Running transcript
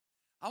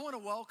I want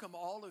to welcome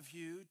all of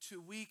you to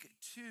week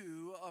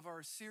 2 of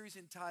our series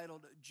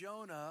entitled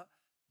Jonah,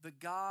 the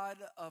God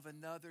of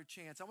Another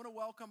Chance. I want to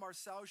welcome our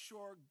South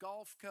Shore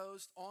Gulf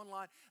Coast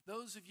online,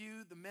 those of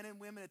you, the men and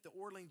women at the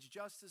Orleans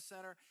Justice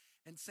Center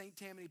and St.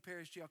 Tammany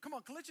Parish Jail. Come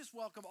on, let's just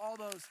welcome all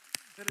those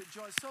that are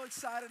joining. So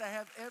excited to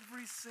have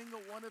every single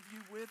one of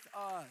you with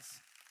us.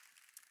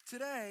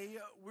 Today,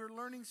 we're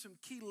learning some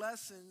key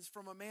lessons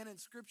from a man in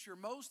Scripture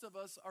most of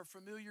us are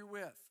familiar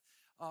with.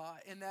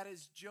 And that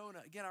is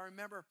Jonah. Again, I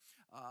remember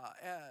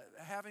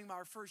having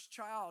my first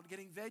child,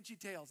 getting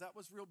VeggieTales. That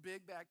was real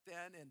big back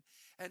then.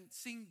 And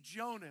seeing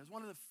Jonah is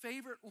one of the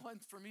favorite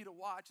ones for me to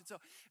watch. And so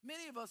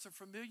many of us are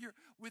familiar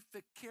with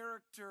the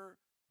character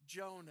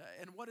Jonah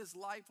and what his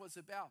life was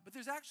about. But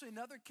there's actually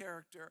another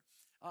character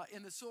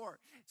in the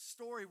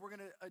story we're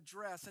going to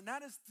address. And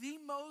that is the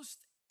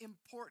most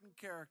important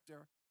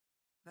character.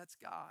 That's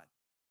God.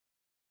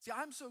 See,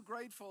 I'm so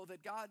grateful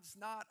that God's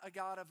not a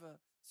God of a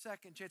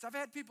second chance. I've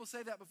had people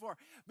say that before.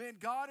 Man,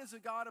 God is a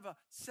God of a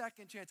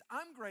second chance.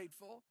 I'm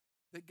grateful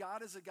that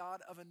God is a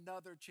God of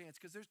another chance,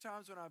 because there's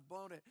times when I've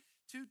blown it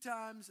 2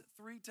 times,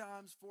 3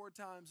 times, 4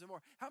 times, and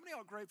more. How many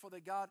are grateful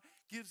that God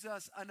gives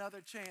us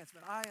another chance?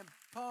 Man, I am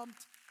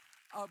pumped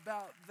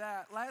about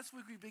that. Last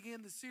week we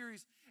began the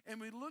series and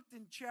we looked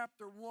in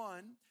chapter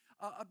 1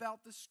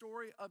 about the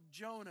story of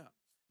Jonah.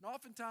 And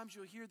oftentimes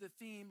you'll hear the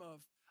theme of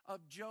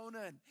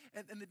Jonah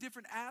and the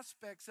different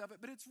aspects of it,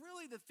 but it's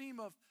really the theme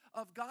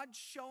of God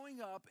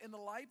showing up in the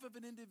life of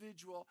an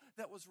individual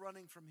that was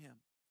running from him.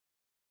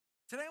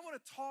 Today I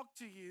want to talk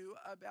to you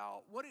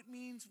about what it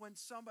means when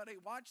somebody,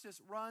 watch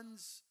this,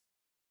 runs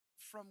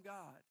from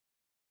God.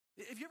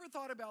 Have you ever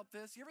thought about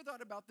this?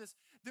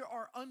 There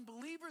are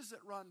unbelievers that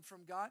run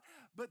from God,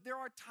 but there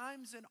are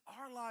times in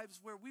our lives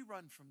where we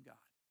run from God.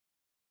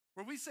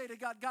 Where we say to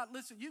God, God,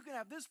 listen, you can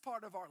have this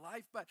part of our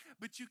life, but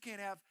you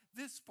can't have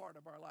this part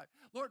of our life.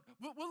 Lord,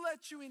 we'll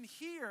let you in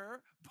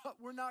here, but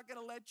we're not going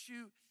to let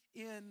you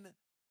in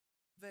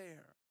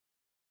there.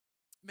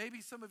 Maybe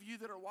some of you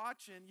that are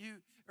watching, you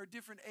are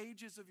different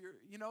ages of your,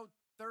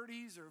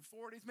 30s or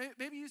 40s.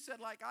 Maybe you said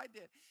like I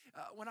did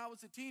when I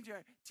was a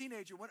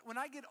teenager. When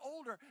I get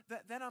older,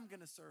 then I'm going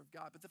to serve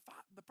God. But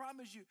the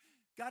problem is you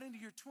got into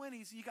your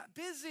 20s and you got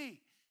busy.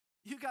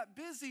 You got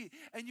busy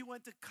and you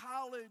went to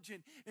college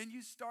and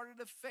you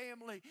started a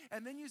family.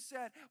 And then you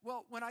said,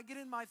 well, when I get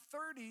in my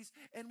 30s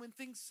and when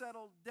things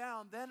settle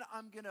down, then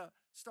I'm going to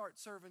start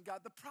serving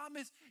God. The problem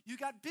is you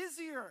got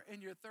busier in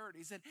your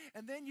 30s.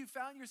 And then you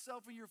found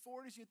yourself in your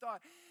 40s. You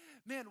thought,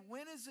 man,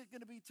 when is it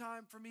going to be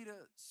time for me to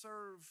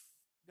serve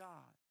God?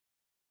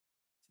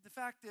 See, the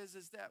fact is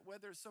that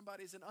whether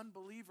somebody's an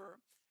unbeliever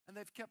and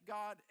they've kept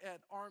God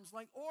at arm's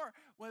length, or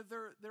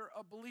whether they're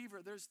a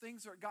believer, there's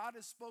things where God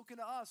has spoken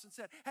to us and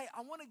said, hey,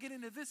 I want to get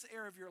into this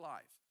area of your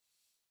life.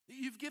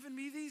 You've given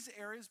me these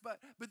areas, but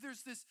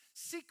there's this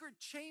secret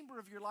chamber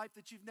of your life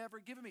that you've never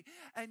given me.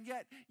 And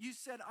yet you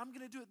said, I'm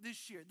going to do it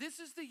this year. This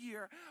is the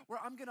year where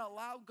I'm going to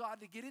allow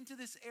God to get into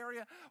this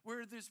area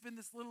where there's been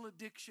this little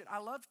addiction. I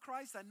love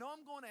Christ. I know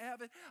I'm going to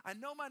heaven. I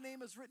know my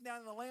name is written down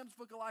in the Lamb's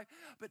Book of Life.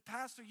 But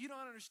Pastor, you don't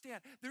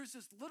understand. There's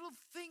this little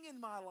thing in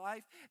my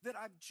life that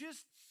I'm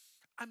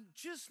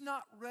just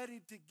not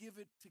ready to give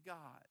it to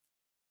God.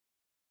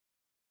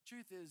 The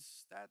truth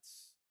is,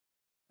 that's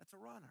a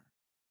runner.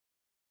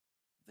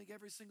 I think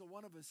every single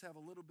one of us have a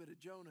little bit of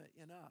Jonah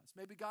in us.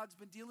 Maybe God's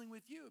been dealing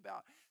with you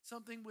about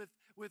something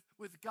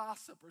with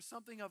gossip or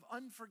something of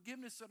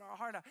unforgiveness in our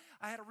heart.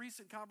 I had a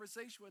recent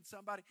conversation with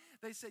somebody.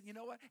 They said, you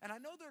know what? And I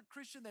know they're a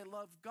Christian. They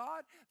love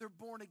God. They're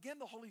born again.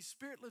 The Holy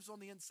Spirit lives on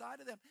the inside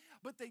of them.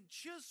 But they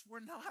just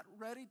were not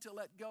ready to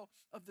let go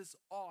of this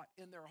ought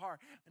in their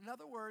heart. In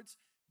other words,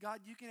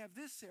 God, you can have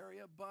this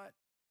area, but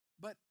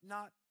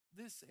not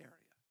this area.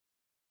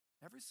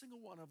 Every single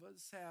one of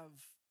us have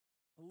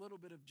a little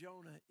bit of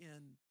Jonah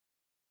in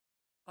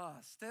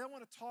us. Today I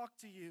want to talk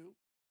to you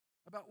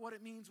about what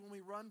it means when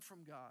we run from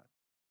God,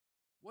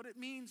 what it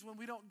means when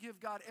we don't give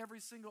God every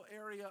single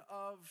area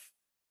of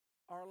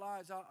our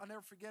lives. I'll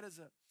never forget as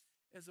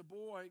a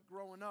boy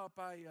growing up,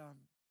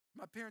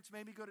 my parents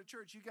made me go to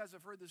church. You guys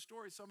have heard this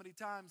story so many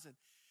times,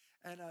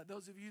 and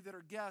those of you that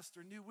are guests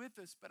or new with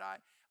us, but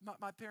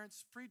my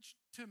parents preached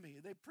to me.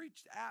 They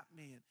preached at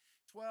me. And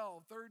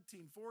 12,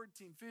 13,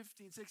 14,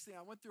 15, 16.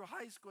 I went through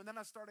high school and then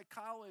I started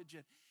college.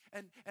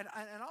 And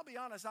I'll be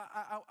honest,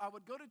 I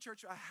would go to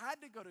church. I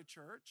had to go to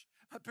church.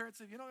 My parents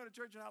said, you don't go to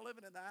church, you're not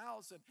living in the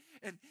house.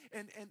 And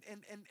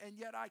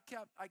yet I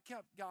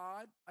kept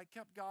God. I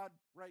kept God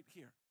right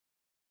here.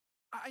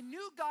 I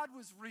knew God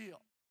was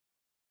real.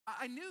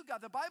 I knew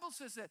God. The Bible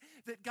says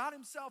that God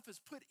himself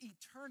has put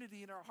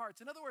eternity in our hearts.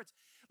 In other words,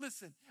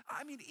 listen,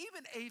 I mean,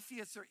 even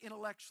atheists are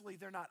intellectually,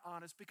 they're not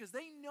honest because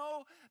they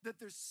know that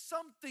there's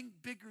something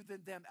bigger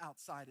than them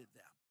outside of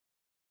them.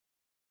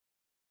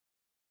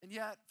 And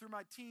yet, through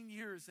my teen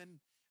years and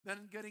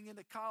then getting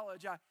into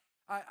college,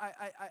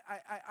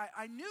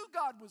 I knew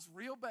God was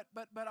real, but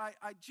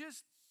I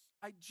just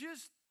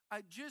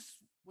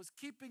was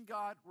keeping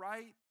God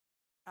right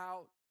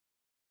out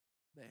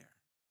there.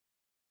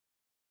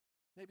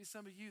 Maybe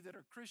some of you that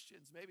are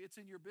Christians, maybe it's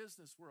in your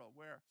business world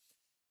where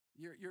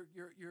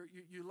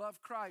you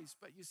love Christ,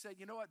 but you say,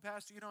 you know what,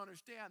 Pastor, you don't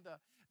understand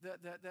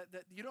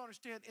you don't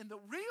understand in the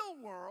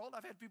real world.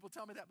 I've had people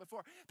tell me that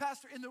before.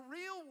 Pastor, in the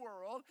real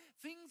world,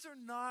 things are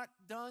not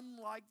done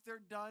like they're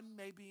done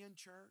maybe in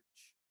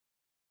church.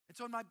 And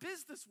so in my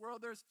business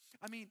world, there's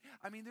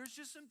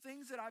just some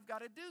things that I've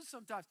got to do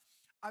sometimes.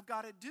 I've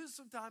got to do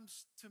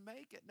sometimes to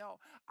make it. No,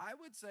 I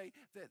would say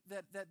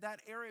that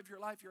area of your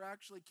life, you're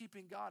actually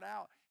keeping God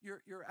out.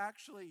 You're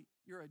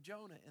a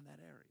Jonah in that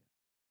area.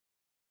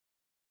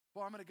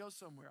 Well, I'm going to go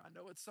somewhere. I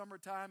know it's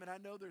summertime, and I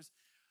know there's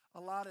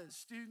a lot of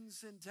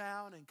students in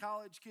town and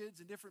college kids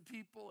and different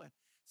people. And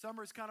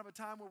summer is kind of a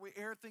time where we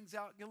air things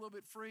out, get a little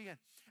bit free.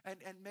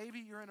 And maybe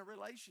you're in a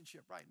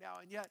relationship right now,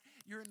 and yet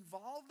you're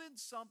involved in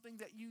something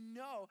that you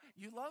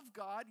love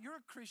God. You're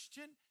a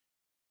Christian.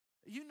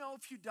 You know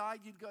if you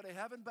died, you'd go to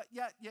heaven, but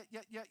yet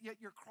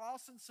you're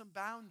crossing some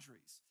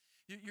boundaries.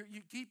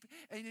 You keep,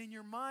 and in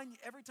your mind,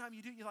 every time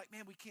you do, you're like,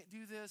 man, we can't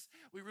do this.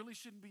 We really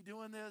shouldn't be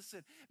doing this.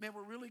 And man,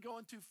 we're really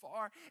going too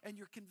far. And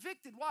you're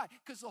convicted. Why?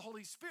 Because the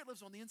Holy Spirit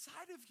lives on the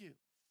inside of you.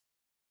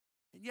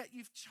 And yet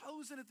you've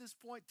chosen at this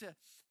point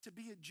to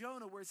be a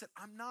Jonah where he said,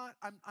 I'm not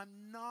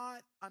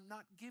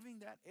giving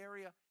that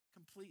area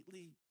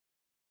completely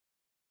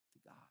to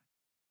God.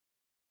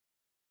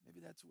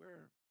 Maybe that's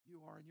where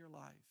you are in your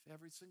life.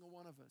 Every single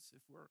one of us,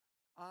 if we're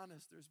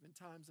honest, there's been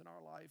times in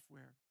our life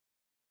where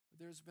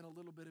there's been a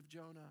little bit of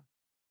Jonah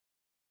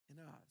in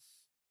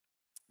us.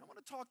 I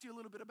want to talk to you a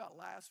little bit about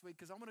last week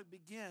because I want to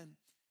begin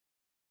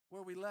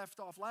where we left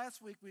off.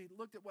 Last week, we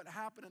looked at what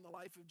happened in the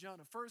life of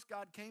Jonah. First,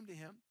 God came to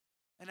him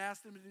and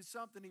asked him to do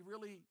something he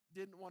really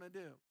didn't want to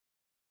do.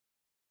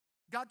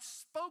 God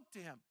spoke to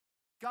him.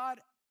 God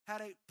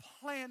had a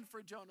plan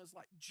for Jonah's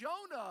life.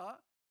 Jonah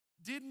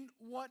didn't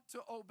want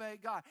to obey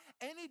God,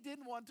 and he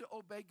didn't want to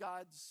obey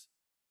God's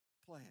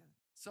plan.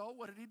 So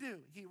what did he do?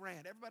 He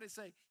ran. Everybody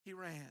say, he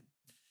ran.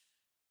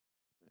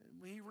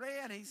 And when he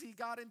ran, he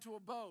got into a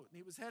boat, and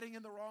he was heading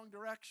in the wrong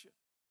direction.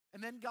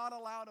 And then God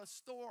allowed a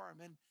storm,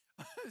 and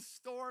a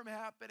storm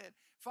happened, and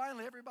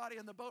finally everybody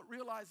in the boat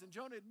realized, and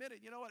Jonah admitted,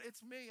 you know what,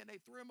 it's me. And they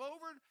threw him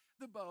over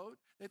the boat.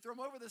 They threw him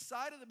over the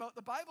side of the boat.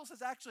 The Bible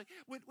says actually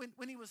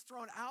when he was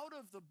thrown out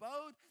of the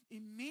boat,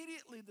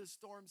 immediately the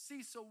storm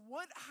ceased. So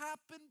what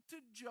happened to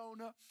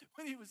Jonah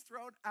when he was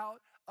thrown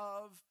out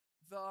of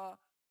the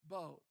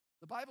boat?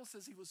 The Bible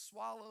says he was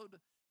swallowed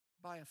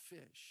by a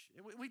fish.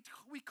 And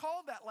we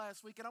called that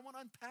last week, and I want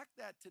to unpack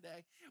that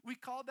today. We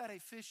called that a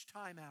fish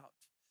timeout.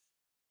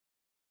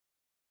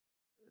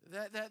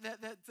 That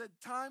the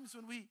times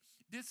when we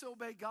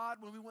disobey God,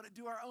 when we want to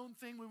do our own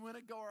thing, we want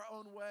to go our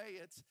own way,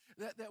 it's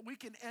that we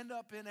can end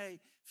up in a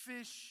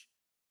fish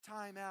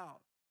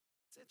timeout.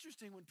 It's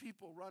interesting when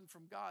people run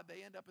from God,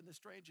 they end up in the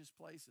strangest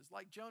places.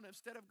 Like Jonah,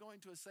 instead of going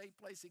to a safe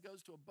place, he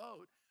goes to a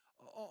boat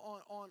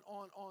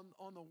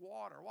on the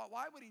water.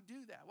 Why would he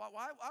do that?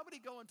 Why would he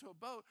go into a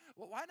boat?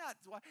 Well, why not?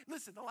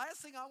 Listen, the last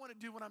thing I want to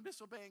do when I'm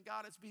disobeying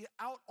God is be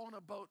out on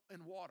a boat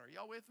in water.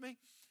 Y'all with me?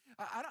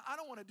 I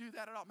don't want to do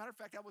that at all. Matter of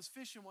fact, I was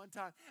fishing one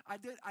time. I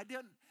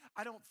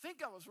don't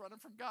think I was running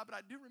from God, but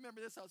I do remember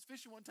this. I was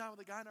fishing one time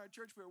with a guy in our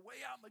church. We were way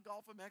out in the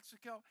Gulf of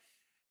Mexico.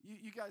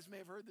 You guys may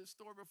have heard this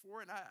story before,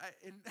 and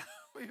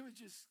it was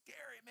just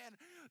scary, man.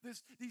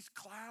 These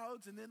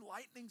clouds, and then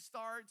lightning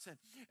starts,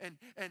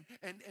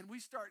 and we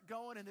start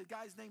going, and the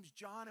guy's name's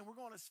John, and we're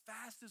going as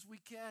fast as we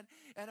can,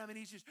 and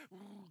he's just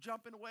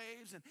jumping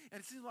waves, and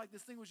it seemed like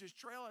this thing was just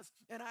trailing us.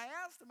 And I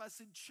asked him, I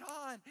said,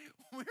 John,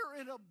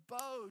 we're in a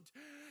boat.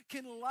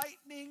 Can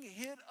lightning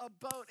hit a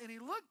boat? And he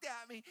looked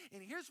at me,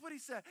 and here's what he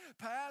said: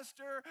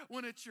 Pastor,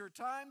 when it's your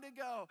time to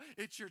go,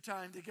 it's your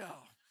time to go.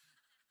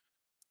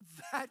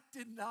 That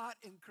did not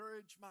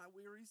encourage my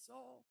weary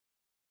soul.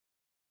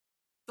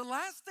 The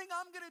last thing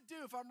I'm going to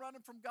do if I'm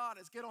running from God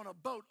is get on a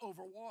boat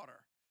over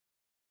water.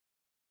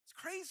 It's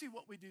crazy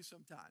what we do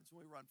sometimes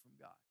when we run from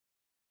God.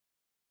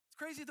 It's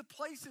crazy the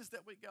places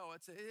that we go.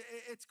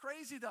 It's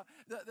crazy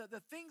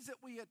the things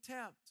that we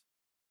attempt.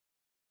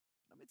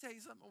 Let me tell you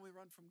something when we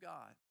run from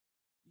God.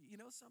 You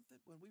know something?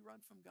 When we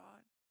run from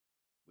God,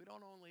 we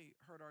don't only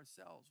hurt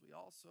ourselves, we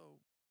also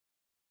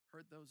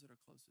hurt those that are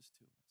closest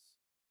to us.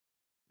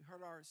 We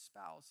hurt our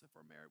spouse if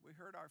we're married. We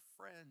hurt our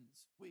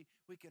friends. We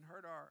can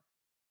hurt our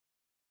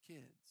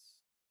kids.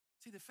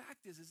 See, the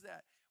fact is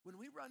that when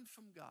we run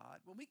from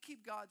God, when we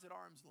keep God's at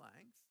arm's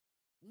length,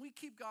 when we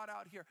keep God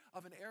out here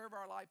of an area of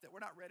our life that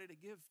we're not ready to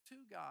give to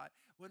God,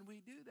 when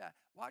we do that,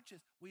 watch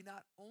this, we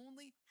not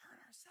only hurt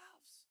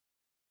ourselves,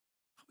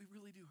 but we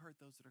really do hurt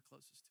those that are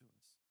closest to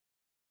us.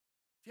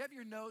 If you have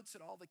your notes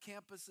at all the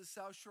campuses,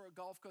 South Shore,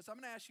 Gulf Coast,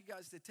 I'm going to ask you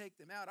guys to take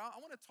them out. I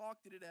want to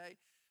talk to you today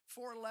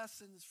 4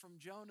 lessons from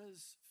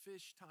Jonah's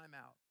fish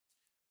timeout.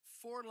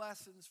 4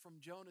 lessons from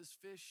Jonah's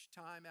fish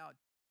timeout.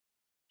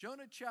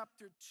 Jonah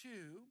chapter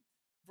 2,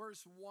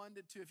 verse 1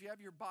 to 2. If you have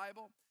your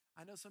Bible,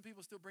 I know some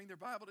people still bring their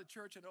Bible to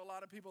church. I know a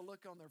lot of people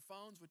look on their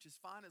phones, which is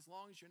fine as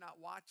long as you're not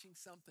watching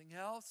something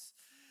else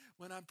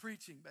when I'm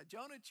preaching. But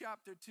Jonah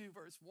chapter 2,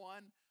 verse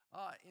 1,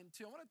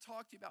 into. I want to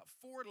talk to you about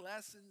 4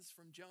 lessons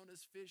from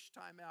Jonah's fish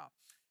timeout.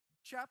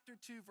 Chapter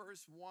 2,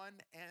 verse 1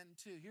 and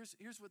 2.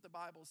 Here's what the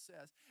Bible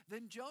says.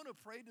 Then Jonah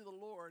prayed to the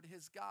Lord,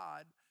 his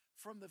God,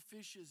 from the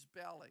fish's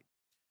belly.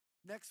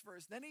 Next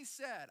verse. Then he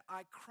said,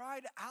 I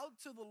cried out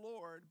to the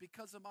Lord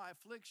because of my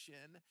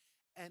affliction,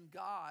 and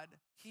God,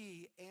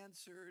 he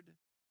answered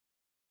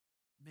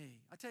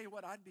me. I tell you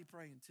what, I'd be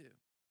praying too.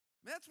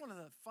 I mean, that's one of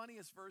the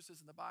funniest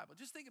verses in the Bible.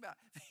 Just think about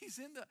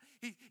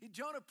it.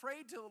 Jonah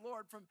prayed to the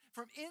Lord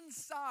from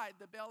inside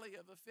the belly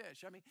of a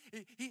fish. I mean,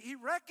 he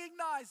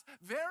recognized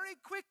very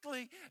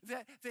quickly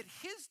that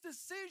his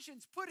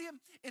decisions put him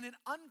in an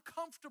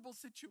uncomfortable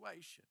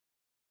situation.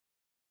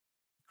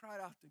 He cried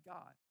out to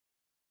God.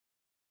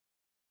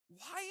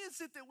 Why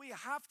is it that we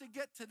have to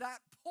get to that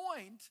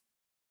point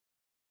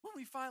when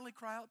we finally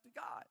cry out to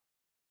God?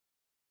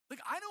 Like,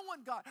 I don't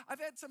want God.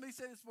 I've had somebody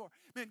say this before.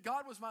 Man,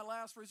 God was my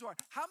last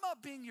resort. How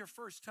about being your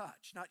first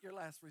touch, not your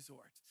last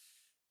resort?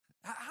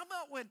 How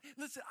about when,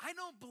 listen, I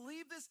don't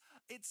believe this.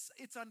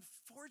 It's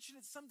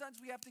unfortunate. Sometimes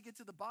we have to get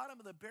to the bottom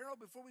of the barrel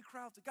before we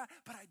cry out to God,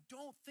 but I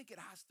don't think it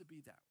has to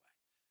be that way.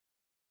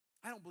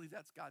 I don't believe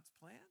that's God's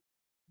plan.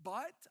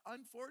 But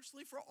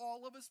unfortunately for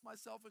all of us,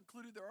 myself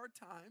included, there are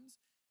times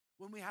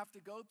when we have to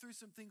go through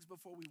some things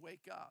before we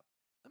wake up.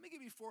 Let me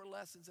give you 4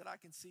 lessons that I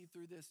can see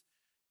through these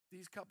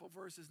couple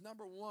verses.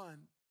 Number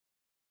 1,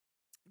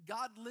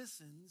 God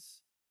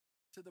listens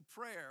to the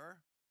prayer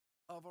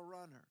of a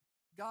runner.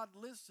 God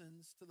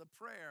listens to the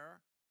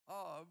prayer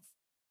of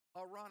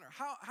a runner.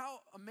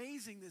 How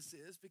amazing this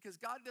is, because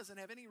God doesn't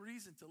have any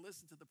reason to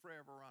listen to the prayer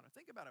of a runner.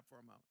 Think about it for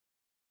a moment.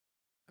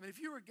 I mean, if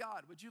you were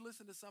God, would you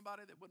listen to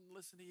somebody that wouldn't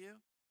listen to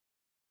you?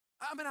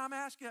 I mean, I'm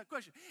asking that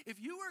question. If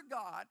you were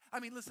God, I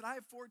mean, listen, I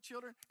have 4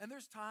 children, and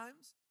there's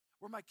times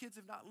where my kids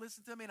have not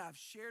listened to me, and I've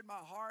shared my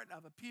heart, and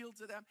I've appealed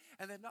to them,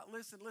 and they've not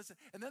listened,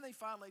 and then they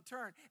finally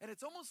turn, and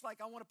it's almost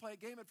like I want to play a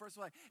game at first,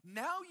 like,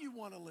 now you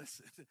want to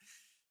listen.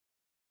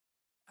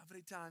 How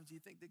many times do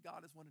you think that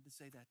God has wanted to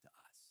say that to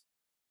us?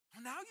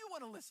 Well, now you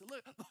want to listen.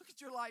 Look at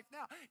your life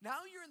now.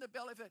 Now you're in the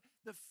belly of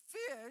the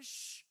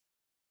fish.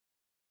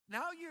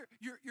 Now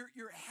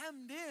you're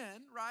hemmed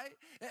in, right?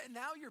 And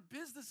now your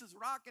business is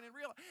rocking and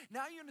real.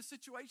 Now you're in a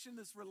situation,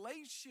 this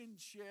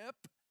relationship.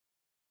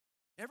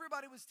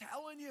 Everybody was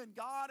telling you, and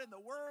God and the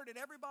Word and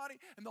everybody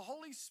and the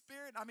Holy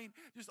Spirit, I mean,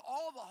 just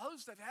all the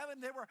hosts of heaven,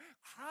 they were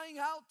crying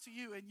out to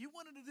you, and you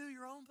wanted to do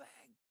your own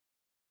thing.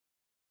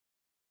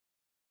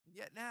 And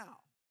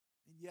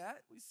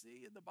yet we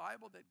see in the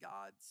Bible that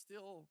God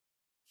still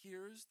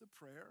hears the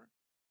prayer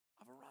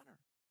of a runner.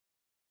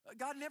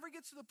 God never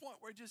gets to the point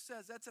where he just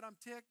says, that's it, I'm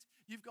ticked,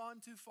 you've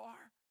gone too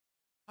far,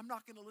 I'm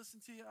not going to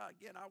listen to you.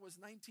 Again, I was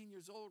 19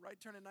 years old, right,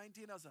 turning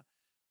 19. I was a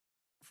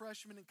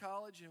freshman in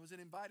college, and was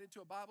invited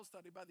to a Bible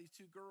study by these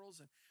 2 girls.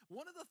 And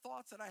one of the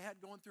thoughts that I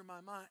had going through my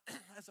mind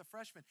as a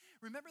freshman,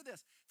 remember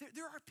this,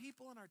 there are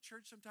people in our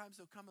church sometimes,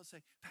 they'll come and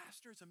say,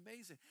 Pastor, it's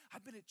amazing.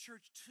 I've been at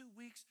church 2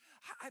 weeks.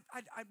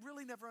 I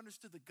really never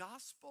understood the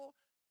gospel,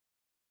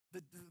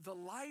 the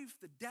life,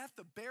 the death,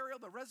 the burial,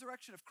 the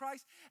resurrection of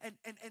Christ. And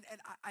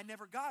I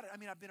never got it. I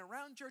mean, I've been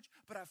around church,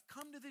 but I've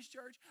come to this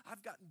church.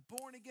 I've gotten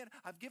born again.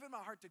 I've given my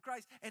heart to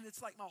Christ. And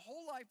it's like my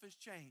whole life has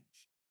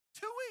changed.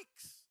 2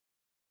 weeks.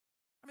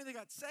 I mean, they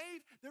got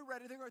saved, they're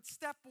ready, they're going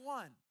step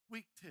 1,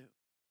 week 2.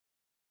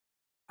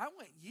 I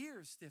went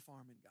years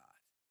stiff-arming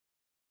God.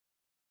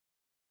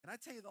 And I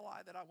tell you, the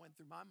lie that I went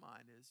through my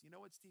mind is, you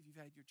know what, Steve, you've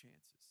had your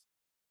chances.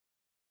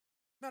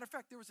 Matter of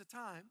fact, there was a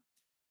time,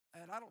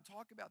 and I don't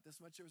talk about this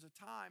much, there was a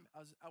time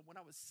when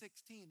I was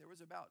 16, there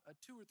was about a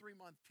 2 or 3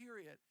 month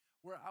period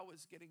where I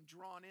was getting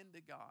drawn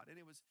into God.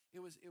 And it was a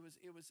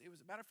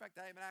matter of fact,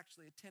 I even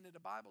actually attended a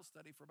Bible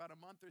study for about a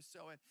month or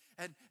so.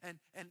 And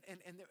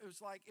it was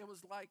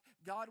like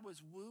God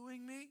was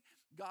wooing me.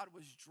 God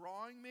was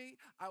drawing me.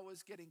 I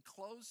was getting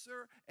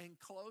closer and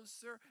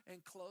closer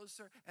and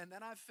closer. And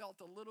then I felt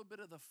a little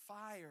bit of the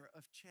fire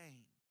of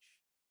change.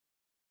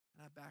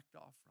 And I backed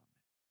off from it.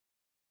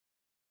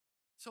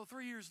 So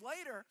 3 years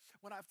later,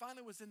 when I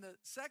finally was in the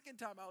second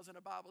time I was in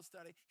a Bible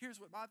study,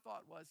 here's what my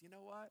thought was. You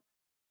know what?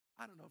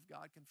 I don't know if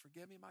God can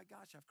forgive me. My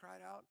gosh, I've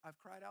cried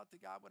out to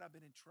God when I've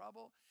been in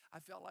trouble. I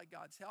felt like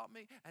God's helped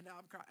me, and now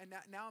I'm crying. And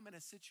now I'm in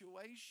a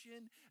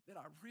situation that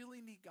I really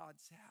need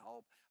God's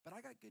help. But I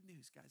got good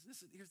news, guys.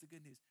 Here's the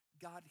good news.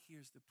 God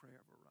hears the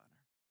prayer of a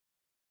runner.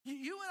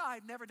 You and I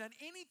have never done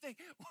anything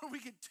where we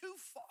get too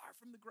far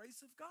from the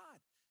grace of God.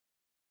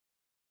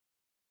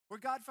 Where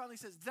God finally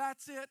says,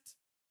 that's it.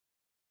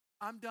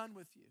 I'm done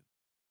with you.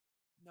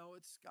 No,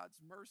 it's God's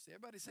mercy.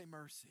 Everybody say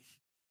mercy.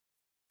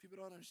 People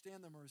don't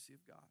understand the mercy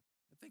of God.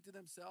 They think to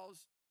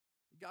themselves,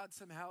 God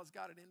somehow has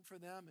got it in for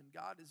them, and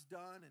God is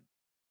done. And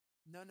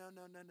no.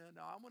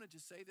 I want to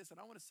just say this, and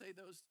I want to say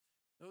those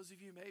of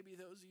you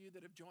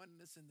that have joined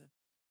us in the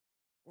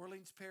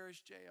Orleans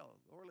Parish Jail,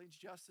 Orleans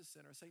Justice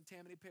Center, St.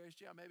 Tammany Parish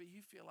Jail, maybe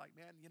you feel like,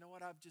 man, you know what?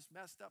 I've just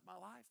messed up my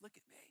life. Look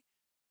at me.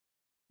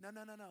 No.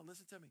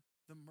 Listen to me.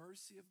 The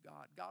mercy of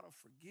God. God will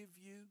forgive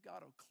you.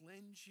 God will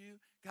cleanse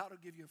you. God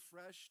will give you a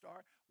fresh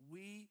start.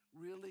 We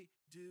really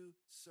do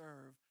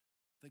serve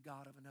the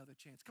God of another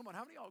chance. Come on,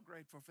 how many of y'all are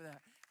grateful for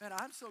that? Man,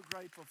 I'm so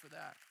grateful for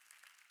that.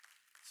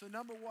 So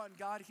number one,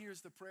 God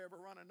hears the prayer of a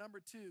runner. Number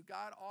two,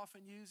 God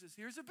often uses,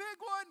 here's a big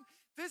one.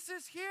 This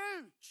is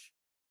huge.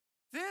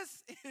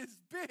 This is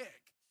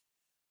big.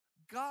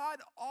 God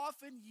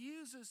often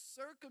uses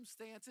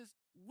circumstances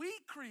we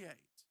create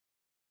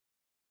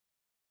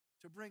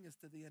to bring us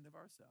to the end of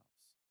ourselves.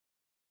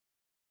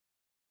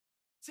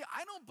 See,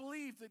 I don't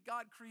believe that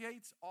God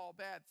creates all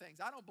bad things.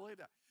 I don't believe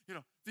that,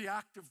 the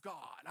act of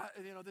God,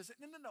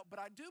 no. But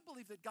I do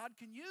believe that God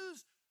can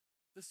use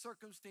the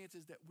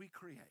circumstances that we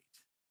create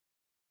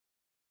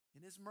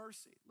in his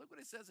mercy. Look what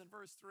it says in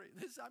verse 3.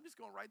 I'm just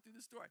going right through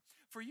the story.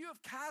 For you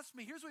have cast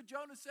me, here's what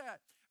Jonah said.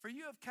 For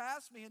you have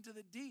cast me into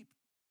the deep,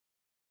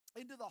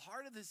 into the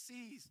heart of the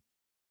seas.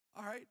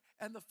 All right.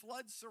 And the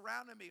floods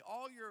surrounded me.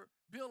 All your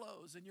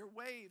billows and your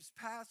waves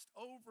passed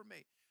over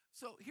me.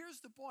 So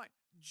here's the point.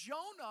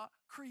 Jonah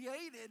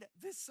created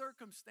this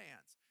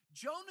circumstance.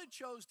 Jonah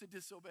chose to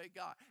disobey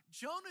God.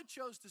 Jonah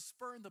chose to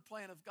spurn the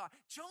plan of God.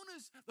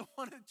 Jonah's the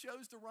one that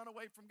chose to run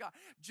away from God.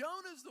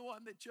 Jonah's the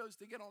one that chose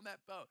to get on that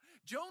boat.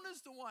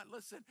 Jonah's the one,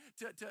 listen,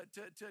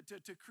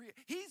 to create.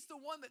 He's the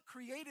one that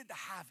created the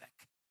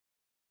havoc.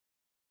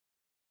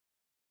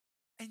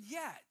 And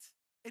yet,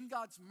 in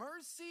God's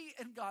mercy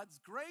and God's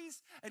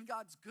grace and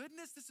God's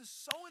goodness, this is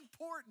so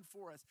important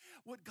for us.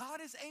 What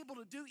God is able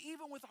to do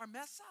even with our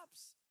mess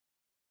ups.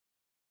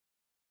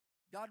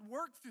 God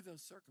worked through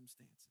those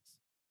circumstances.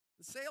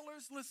 The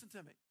sailors, listen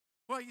to me.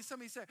 Well,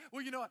 somebody say,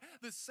 well, you know what?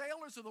 The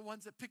sailors are the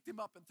ones that picked him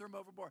up and threw him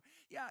overboard.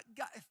 Yeah,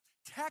 God,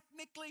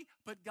 technically,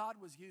 but God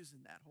was using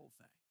that whole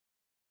thing.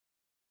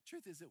 The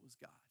truth is, it was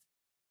God.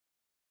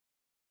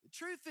 The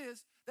truth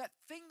is, that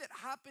thing that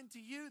happened to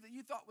you that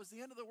you thought was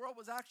the end of the world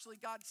was actually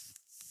God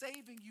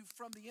saving you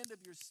from the end of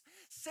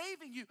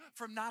saving you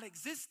from not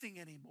existing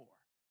anymore.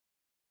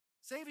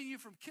 Saving you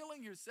from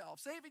killing yourself,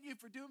 saving you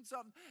from doing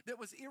something that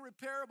was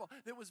irreparable,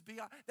 that was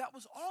beyond, that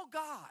was all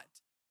God.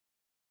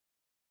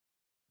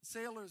 The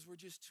sailors were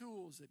just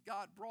tools that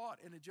God brought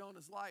into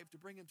Jonah's life to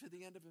bring him to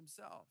the end of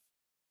himself.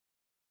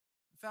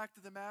 The fact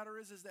of the matter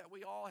is that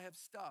we all have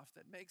stuff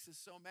that makes us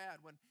so mad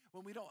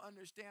when we don't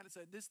understand and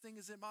say, this thing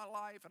is in my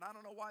life, and I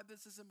don't know why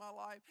this is in my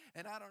life,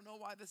 and I don't know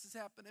why this has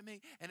happened to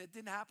me, and it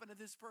didn't happen to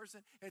this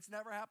person. It's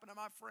never happened to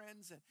my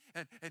friends,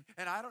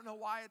 and I don't know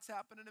why it's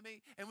happening to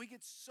me. And we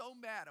get so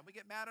mad, and we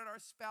get mad at our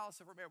spouse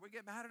if we're married. We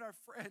get mad at our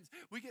friends.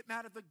 We get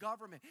mad at the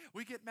government.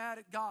 We get mad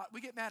at God. We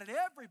get mad at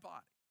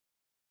everybody.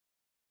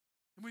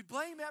 And we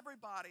blame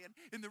everybody.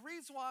 And the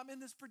reason why I'm in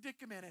this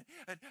predicament,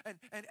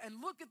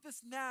 and look at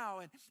this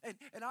now.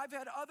 And I've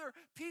had other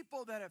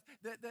people that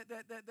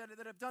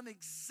have done the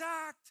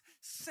exact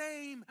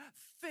same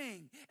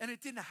thing, and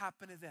it didn't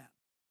happen to them.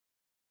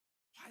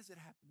 Why is it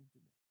happening to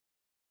me?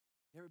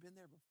 You ever been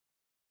there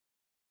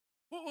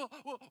before?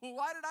 Well,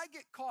 why did I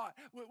get caught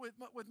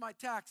with my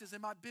taxes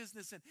and my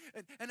business?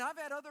 And I've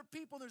had other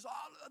people,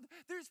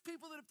 there's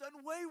people that have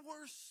done way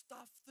worse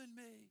stuff than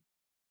me.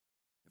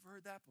 Ever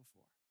heard that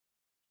before?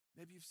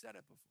 Maybe you've said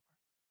it before.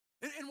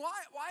 And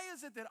why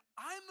is it that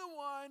I'm the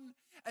one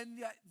and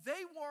yet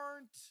they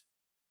weren't?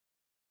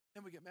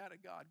 And we get mad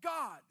at God.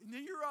 God, and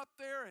then you're up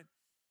there, and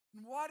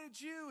why did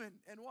you,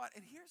 and what?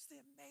 And here's the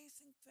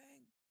amazing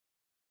thing,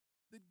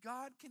 that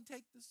God can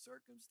take the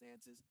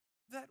circumstances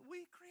that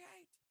we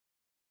create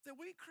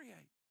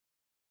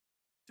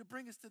to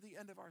bring us to the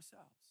end of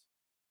ourselves.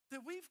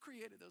 That we've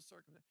created those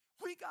circumstances.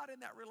 We got in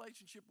that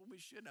relationship when we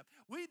shouldn't have.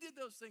 We did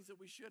those things that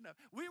we shouldn't have.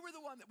 We were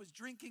the one that was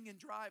drinking and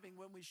driving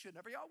when we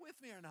shouldn't have. Are y'all with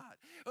me or not?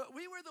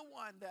 We were the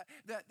one that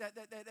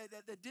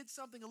did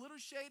something a little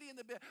shady in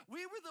the bed.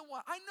 We were the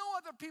one. I know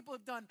other people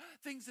have done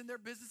things in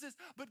their businesses,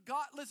 but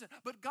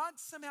God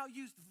somehow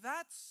used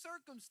that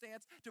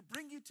circumstance to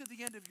bring you to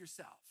the end of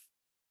yourself.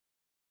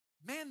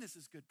 Man, this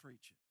is good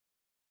preaching.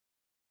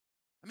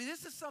 I mean,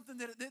 this is something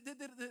that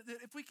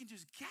if we can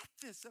just get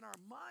this in our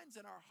minds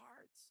and our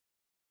hearts.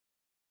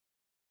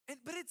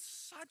 But it's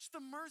such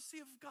the mercy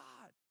of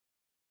God.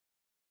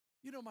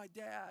 You know, my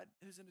dad,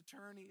 who's an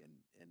attorney,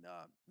 and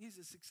he's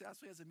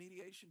successful, he has a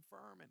mediation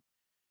firm, and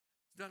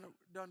he's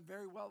done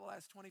very well the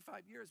last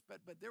 25 years.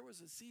 But there was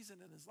a season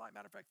in his life,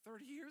 matter of fact,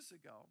 30 years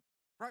ago,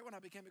 right when I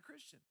became a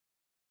Christian,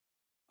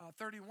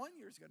 31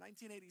 years ago,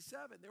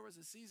 1987, there was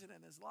a season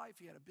in his life.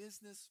 He had a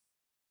business,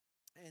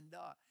 and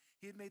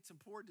he had made some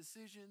poor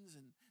decisions,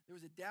 and there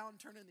was a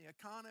downturn in the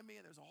economy,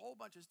 and there's a whole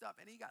bunch of stuff.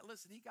 And he got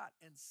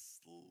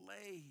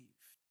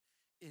enslaved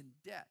in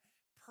debt,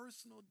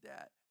 personal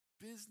debt,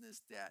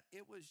 business debt.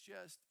 It was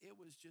just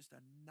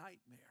a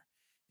nightmare.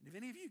 And if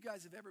any of you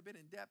guys have ever been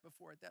in debt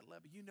before at that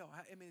level, you know,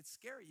 it's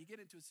scary. You get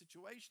into a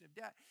situation of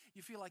debt,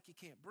 you feel like you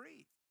can't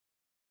breathe.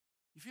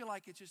 You feel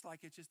like it's just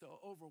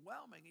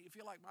overwhelming. You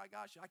feel like, my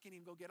gosh, I can't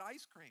even go get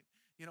ice cream,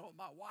 with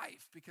my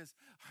wife, because,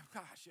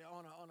 gosh,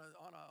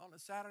 on a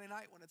Saturday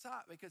night when it's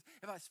hot, because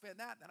if I spend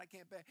that, then I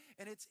can't pay.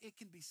 And it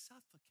can be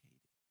suffocating.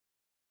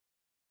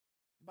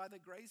 And by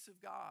the grace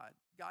of God,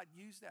 God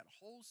used that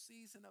whole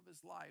season of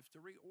his life to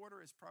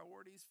reorder his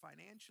priorities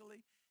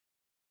financially.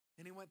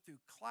 And he went through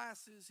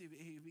classes.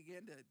 He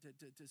began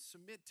to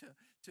submit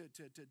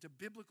to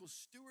biblical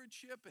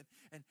stewardship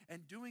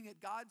and doing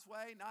it God's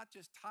way, not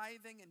just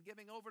tithing and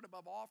giving over and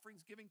above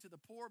offerings, giving to the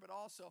poor, but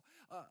also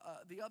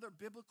the other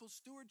biblical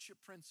stewardship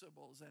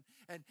principles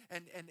and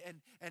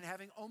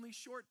having only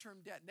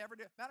short-term debt. Never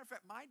do. Matter of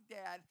fact, my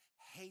dad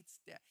hates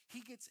debt.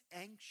 He gets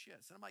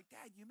anxious. And I'm like,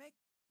 Dad, you make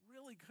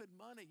really good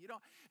money. You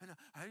don't, and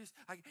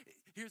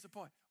here's the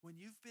point. When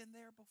you've been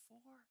there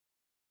before,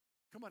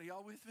 come on, are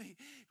y'all with me?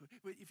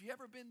 If you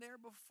ever been there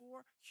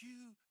before,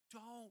 you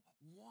don't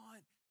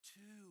want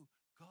to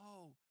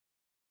go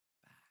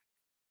back.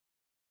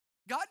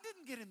 God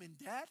didn't get him in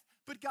debt,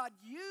 but God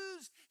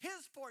used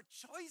his poor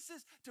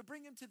choices to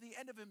bring him to the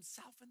end of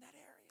himself in that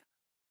area.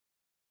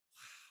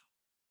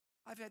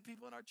 Wow. I've had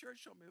people in our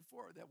church show me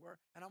before that were,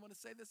 and I'm going to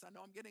say this, I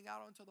know I'm getting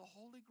out onto the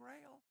Holy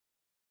Grail,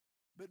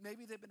 but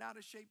maybe they've been out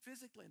of shape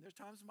physically. And there's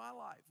times in my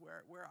life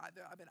where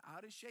I've been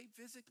out of shape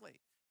physically.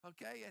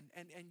 Okay,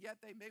 and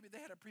yet maybe they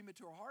had a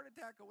premature heart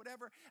attack or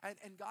whatever,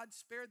 and God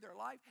spared their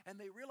life,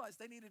 and they realized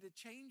they needed to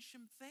change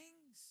some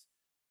things.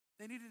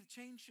 They needed to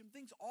change some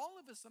things. All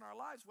of us in our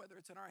lives, whether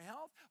it's in our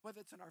health, whether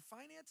it's in our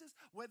finances,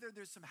 whether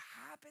there's some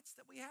habits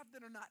that we have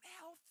that are not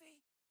healthy.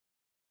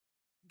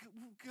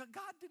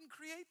 God didn't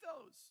create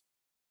those.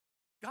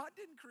 God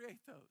didn't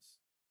create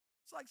those.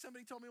 It's like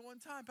somebody told me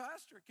one time,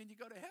 Pastor, can you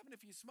go to heaven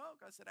if you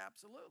smoke? I said,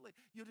 absolutely.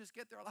 You'll just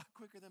get there a lot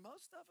quicker than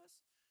most of us.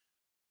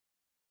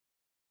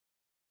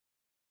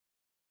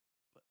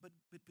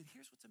 But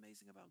here's what's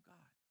amazing about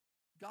God.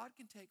 God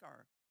can take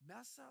our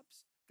mess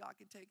ups. God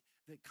can take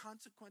the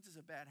consequences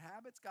of bad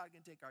habits. God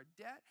can take our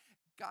debt.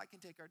 God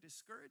can take our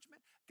discouragement.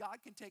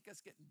 God can take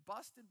us getting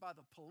busted by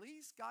the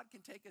police. God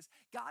can take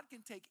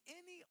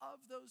any of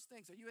those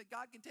things.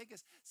 God can take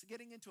us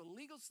getting into a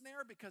legal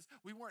snare because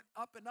we weren't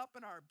up and up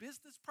in our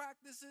business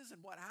practices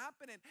and what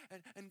happened.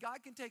 And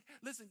God can take,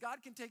 listen, God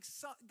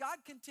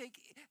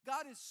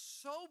is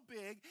so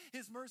big.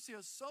 His mercy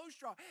is so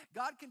strong.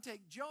 God can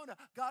take Jonah.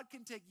 God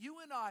can take you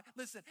and I,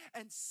 listen,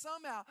 and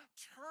somehow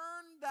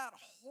turn that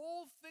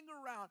whole thing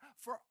around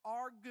for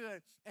our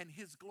good and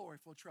his glory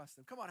if we'll trust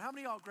him. Come on, how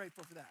many of y'all are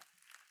grateful for that?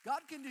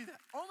 God can do that.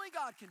 Only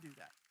God can do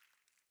that.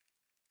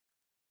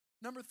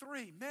 Number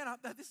 3, man,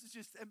 this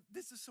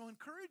is so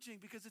encouraging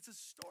because it's a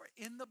story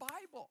in the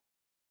Bible.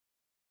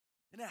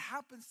 And it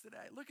happens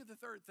today. Look at the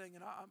third thing,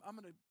 and I'm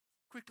going to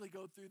quickly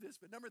go through this.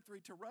 But number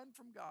 3, to run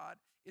from God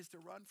is to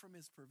run from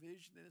his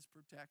provision and his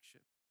protection.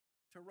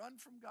 To run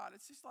from God.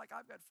 It's just like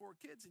I've got 4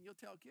 kids, and you'll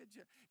tell kids,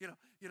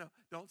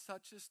 don't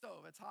touch the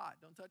stove. It's hot.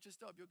 Don't touch the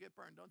stove. You'll get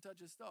burned. Don't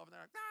touch the stove. And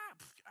they're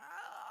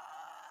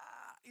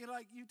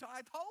like,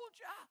 I told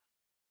you.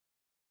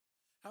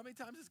 How many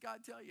times does God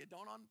tell you,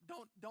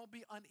 don't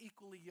be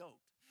unequally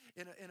yoked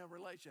in a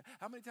relationship?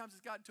 How many times does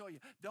God tell you,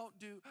 don't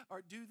do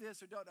or do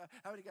this or don't?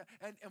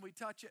 And we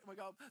touch it and we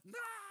go,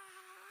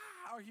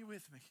 nah. Are you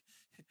with me?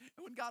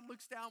 And when God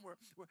looks down, where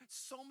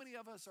so many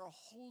of us are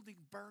holding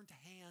burnt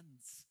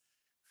hands.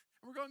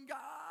 And we're going,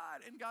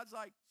 God. And God's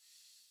like,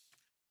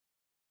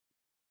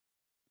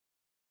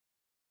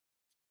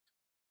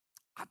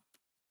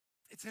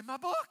 it's in my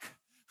book.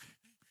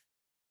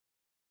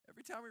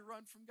 Every time we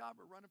run from God,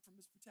 we're running from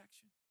his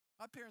protection.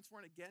 My parents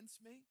weren't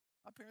against me.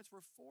 My parents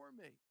were for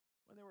me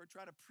when they were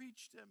trying to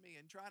preach to me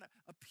and trying to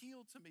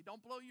appeal to me.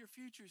 Don't blow your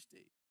future,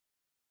 Steve.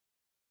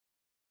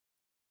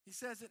 He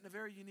says it in a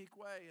very unique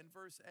way in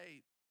verse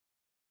 8.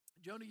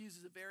 Jonah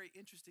uses a very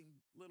interesting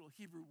little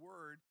Hebrew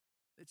word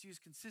that's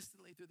used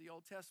consistently through the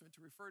Old Testament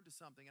to refer to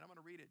something. And I'm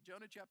going to read it.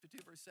 Jonah chapter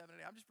 2, verse 7 and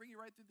 8. I'm just bringing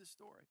you right through this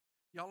story.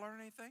 Y'all learn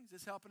anything? Is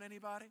this helping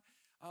anybody?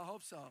 I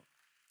hope so.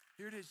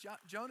 Here it is.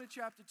 Jonah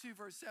chapter 2,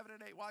 verse 7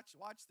 and 8. Watch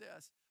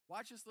this.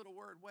 Watch this little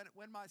word.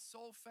 When my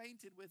soul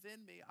fainted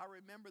within me, I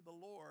remembered the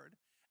Lord,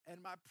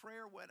 and my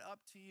prayer went up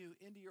to you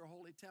into your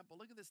holy temple.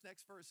 Look at this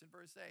next verse in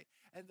verse 8.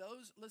 And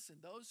those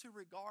who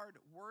regard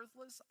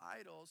worthless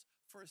idols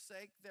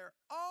forsake their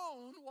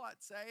own,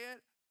 what? Say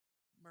it.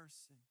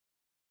 Mercy.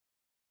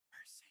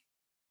 Mercy.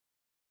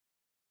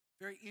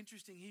 Very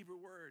interesting Hebrew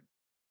word.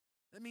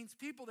 That means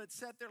people that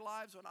set their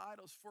lives on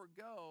idols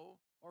forego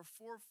or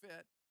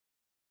forfeit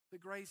the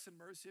grace and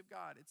mercy of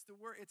God. It's the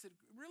word. It's a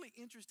really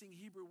interesting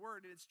Hebrew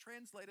word, and it's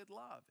translated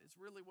love. It's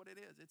really what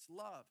it is. It's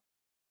love.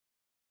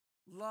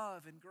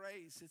 Love and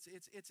grace. It's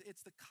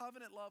the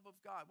covenant love of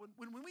God.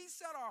 When we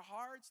set our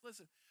hearts,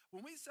 listen,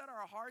 when we set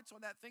our hearts on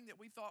that thing that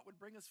we thought would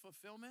bring us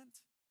fulfillment,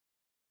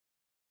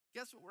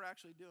 guess what we're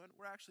actually doing?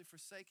 We're actually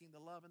forsaking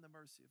the love and the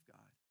mercy of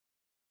God.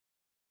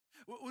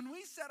 When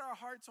we set our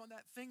hearts on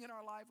that thing in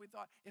our life, we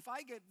thought, if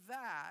I get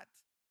that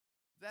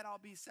I'll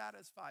be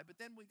satisfied. But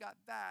then we got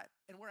that,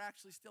 and we're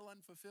actually still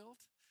unfulfilled.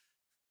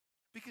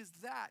 Because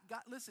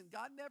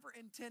God never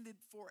intended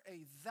for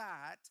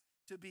that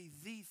to be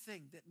the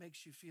thing that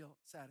makes you feel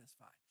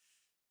satisfied.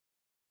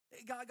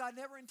 God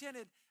never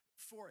intended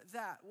for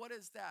that. What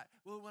is that?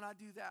 Well, when I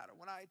do that, or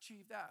when I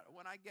achieve that, or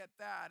when I get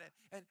that.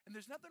 And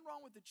there's nothing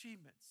wrong with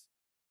achievements.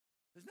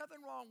 There's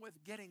nothing wrong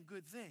with getting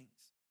good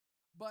things.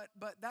 But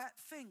that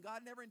thing,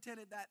 God never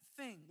intended that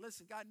thing.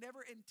 Listen, God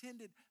never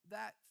intended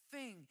that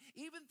thing.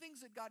 Even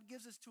things that God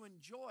gives us to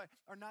enjoy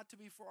are not to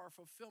be for our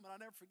fulfillment. I'll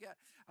never forget,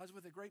 I was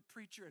with a great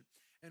preacher,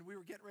 and we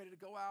were getting ready to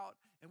go out,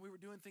 and we were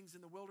doing things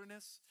in the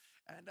wilderness.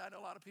 And I know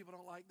a lot of people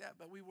don't like that,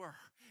 but we were,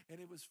 and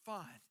it was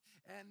fun.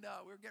 And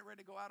we were getting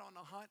ready to go out on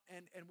a hunt,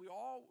 and we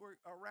all were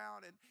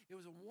around, and it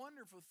was a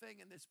wonderful thing.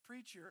 And this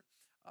preacher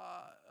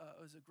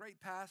was a great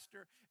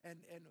pastor, and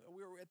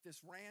we were at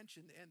this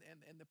ranch,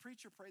 and the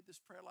preacher prayed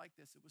this prayer like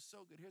this. It was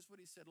so good. Here's what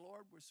he said: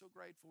 Lord, we're so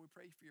grateful. We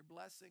pray for your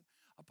blessing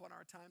upon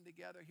our time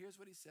together. Here's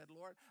what he said: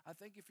 Lord, I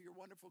thank you for your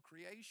wonderful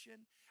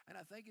creation, and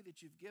I thank you that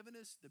you've given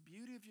us the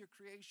beauty of your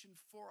creation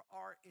for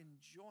our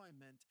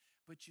enjoyment,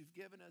 but you've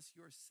given us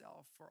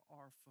yourself for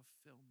our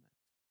fulfillment.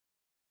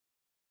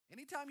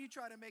 Anytime you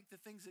try to make the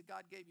things that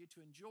God gave you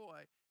to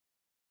enjoy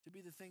to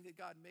be the thing that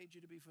God made you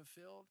to be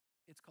fulfilled,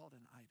 it's called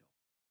an idol.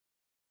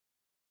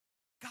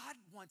 God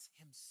wants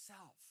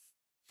himself.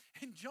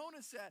 And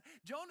Jonah said,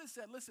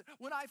 listen,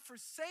 when I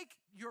forsake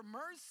your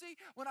mercy,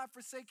 when I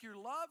forsake your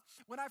love,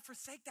 when I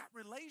forsake that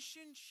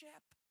relationship,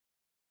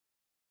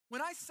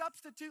 when I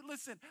substitute,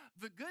 listen,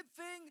 the good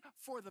thing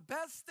for the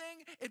best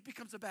thing, it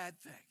becomes a bad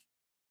thing.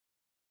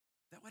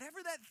 That whatever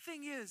that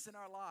thing is in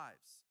our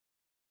lives,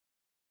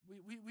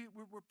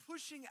 we're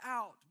pushing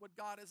out what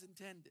God has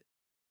intended.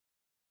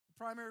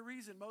 The primary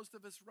reason most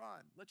of us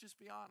run, let's just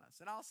be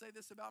honest, and I'll say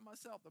this about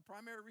myself, the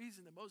primary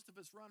reason that most of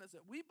us run is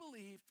that we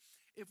believe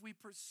if we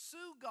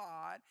pursue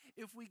God,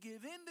 if we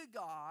give in to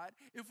God,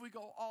 if we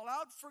go all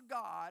out for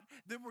God,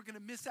 then we're going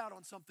to miss out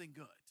on something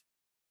good.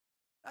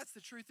 That's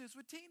the truth is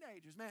with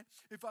teenagers, man.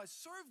 If I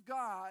serve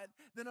God,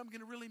 then I'm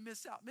going to really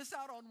miss out. Miss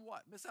out on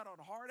what? Miss out on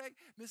heartache,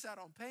 miss out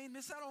on pain,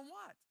 miss out on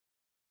what?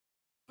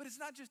 But it's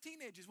not just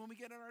teenagers. When we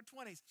get in our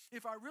 20s,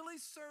 if I really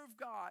serve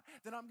God,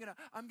 then I'm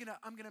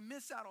gonna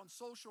miss out on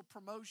social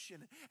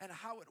promotion and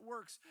how it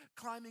works,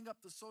 climbing up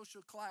the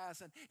social class.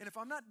 And if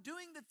I'm not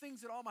doing the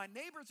things that all my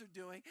neighbors are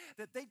doing,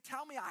 that they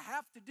tell me I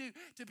have to do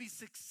to be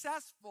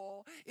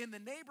successful in the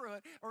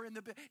neighborhood or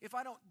if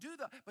I don't do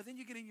but then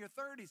you get in your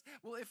 30s.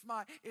 Well, if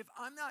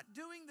I'm not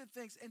doing the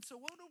things, and so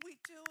what are we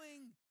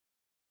doing?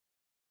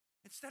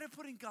 Instead of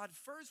putting God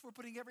first, we're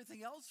putting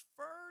everything else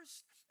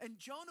first. And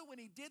Jonah, when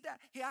he did that,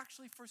 he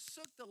actually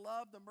forsook the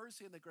love, the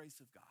mercy, and the grace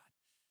of God.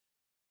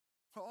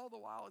 For all the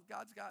while,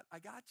 God's got, I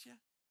got you.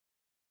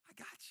 I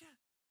got you.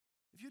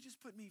 If you just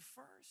put me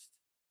first,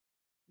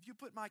 if you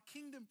put my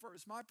kingdom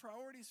first, my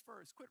priorities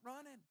first, quit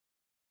running.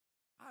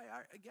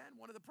 Again,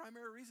 one of the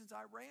primary reasons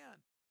I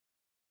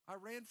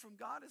ran from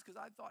God is because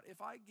I thought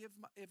if I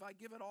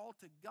give it all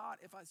to God,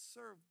 if I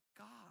serve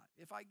God,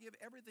 if I give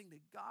everything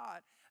to God,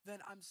 then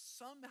I'm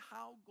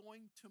somehow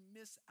going to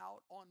miss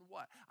out on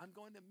what? I'm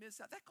going to miss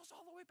out. That goes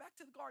all the way back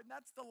to the garden.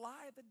 That's the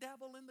lie of the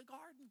devil in the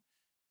garden.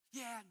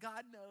 Yeah,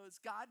 God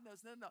knows. God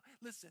knows. No.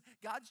 Listen,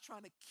 God's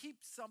trying to keep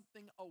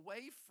something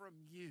away from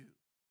you.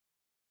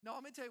 No,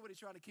 I'm going to tell you what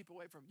he's trying to keep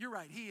away from. You're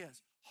right, he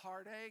is.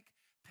 Heartache,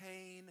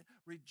 pain,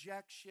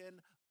 rejection,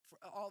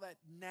 all that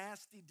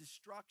nasty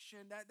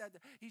destruction.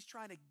 He's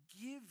trying to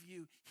give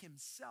you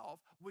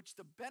himself, which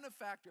the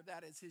benefactor of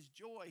that is his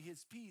joy,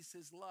 his peace,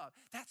 his love.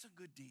 That's a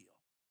good deal.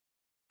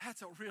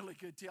 That's a really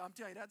good deal. I'm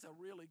telling you, that's a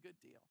really good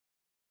deal.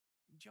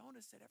 And Jonah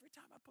said, every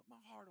time I put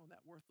my heart on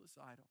that worthless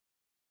idol,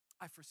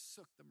 I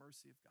forsook the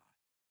mercy of God.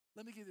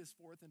 Let me give this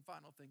fourth and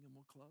final thing and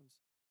we'll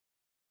close.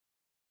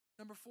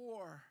 Number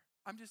 4,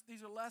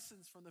 these are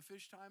lessons from the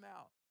fish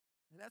timeout.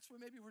 And that's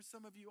where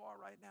some of you are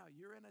right now.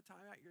 You're in a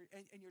timeout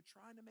and you're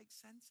trying to make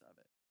sense of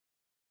it.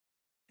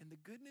 And the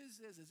good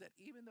news is that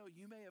even though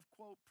you may have,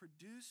 quote,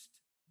 produced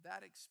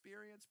that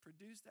experience,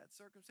 produced that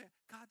circumstance,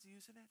 God's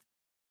using it.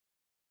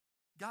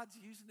 God's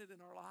using it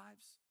in our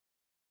lives.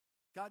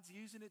 God's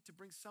using it to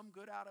bring some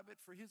good out of it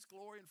for his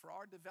glory and for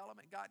our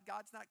development.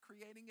 God's not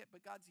creating it,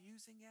 but God's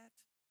using it.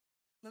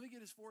 Let me get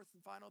his fourth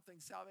and final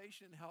thing.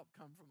 Salvation and help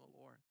come from the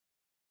Lord.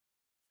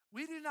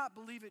 We do not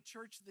believe at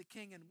Church of the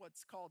King in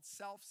what's called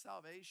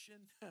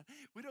self-salvation.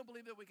 We don't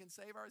believe that we can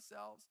save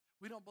ourselves.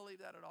 We don't believe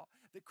that at all.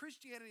 That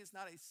Christianity is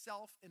not a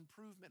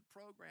self-improvement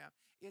program.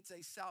 It's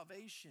a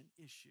salvation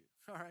issue,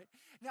 all right?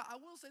 Now, I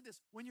will say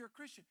this. When you're a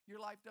Christian, your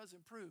life does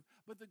improve.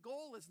 But the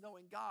goal is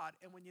knowing God.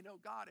 And when you know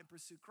God and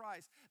pursue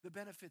Christ, the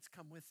benefits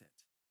come with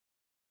it.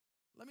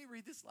 Let me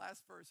read this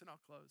last verse and I'll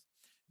close.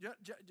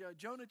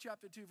 Jonah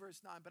chapter 2,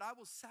 verse 9. But I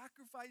will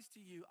sacrifice to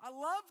you. I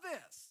love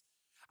this.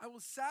 I will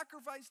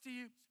sacrifice to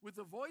you with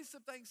the voice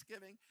of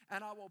thanksgiving,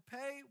 and I will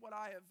pay what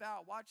I have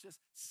vowed. Watch this.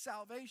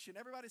 Salvation.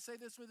 Everybody say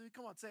this with me.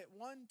 Come on, say it.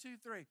 1, 2,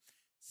 3.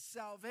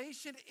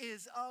 Salvation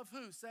is of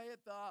who? Say it,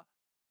 the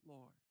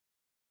Lord.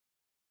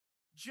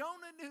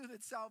 Jonah knew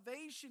that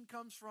salvation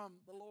comes from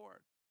the Lord.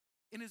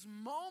 In his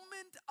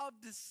moment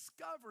of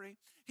discovery,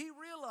 he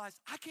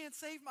realized, I can't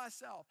save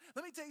myself.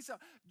 Let me tell you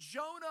something.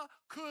 Jonah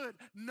could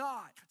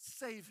not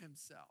save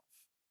himself.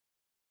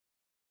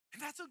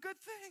 And that's a good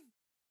thing.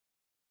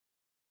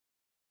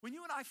 When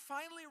you and I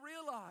finally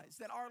realize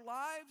that our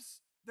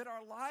lives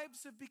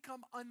have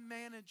become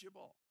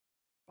unmanageable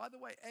By the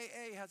way,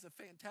 AA has a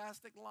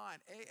fantastic line.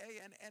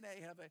 AA and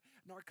NA have a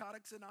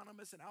Narcotics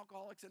Anonymous and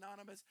Alcoholics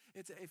Anonymous.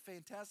 It's a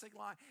fantastic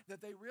line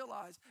that they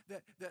realize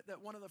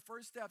that one of the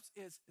first steps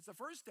it's the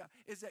first step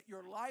is that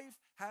your life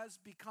has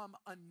become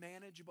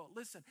unmanageable.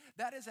 Listen,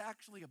 that is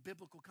actually a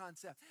biblical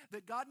concept.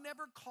 That God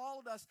never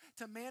called us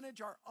to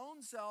manage our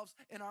own selves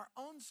in our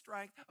own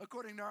strength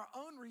according to our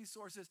own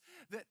resources,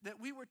 that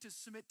we were to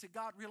submit to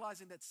God,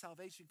 realizing that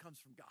salvation comes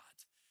from God.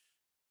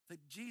 That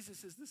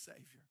Jesus is the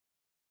Savior.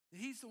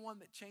 He's the one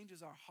that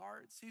changes our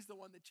hearts. He's the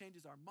one that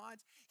changes our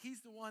minds.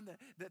 He's the one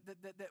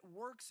that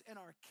works in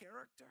our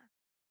character.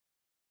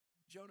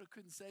 Jonah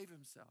couldn't save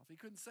himself. He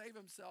couldn't save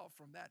himself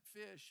from that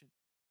fish.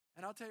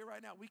 And I'll tell you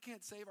right now, we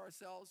can't save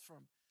ourselves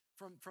from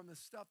the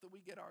stuff that we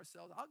get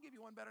ourselves. I'll give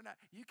you one better than that.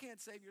 You can't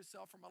save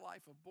yourself from a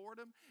life of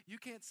boredom. You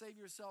can't save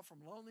yourself from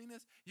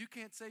loneliness. You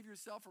can't save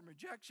yourself from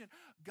rejection.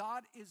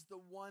 God is the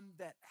one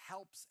that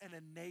helps and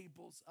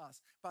enables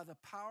us by the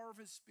power of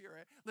his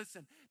Spirit,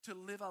 listen, to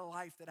live a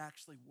life that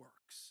actually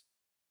works.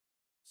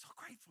 So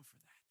grateful for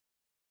that.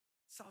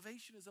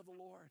 Salvation is of the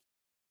Lord.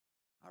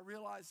 I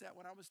realized that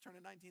when I was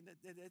turning 19,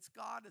 that it's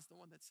God is the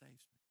one that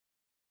saves me.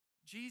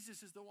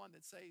 Jesus is the one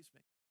that saves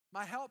me.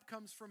 My help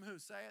comes from who?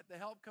 Say it. The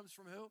help comes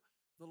from who?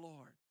 The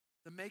Lord,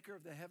 the maker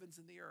of the heavens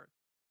and the earth.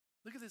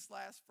 Look at this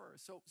last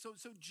verse. So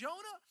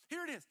Jonah,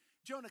 here it is.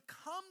 Jonah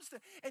comes to,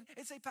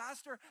 and say,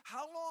 Pastor,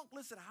 how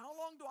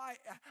long do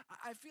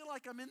I feel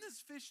like I'm in this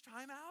fish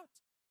timeout?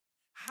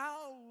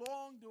 How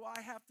long do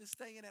I have to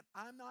stay in it?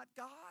 I'm not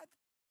God.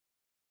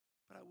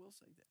 But I will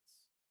say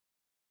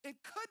this. It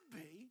could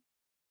be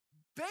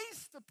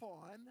based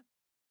upon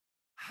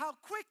how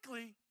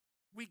quickly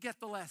we get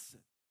the lesson.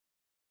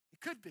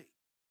 It could be.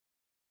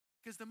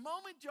 Because the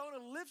moment Jonah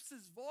lifts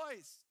his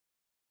voice,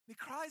 he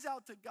cries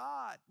out to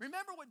God.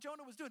 Remember what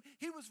Jonah was doing.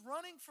 He was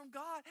running from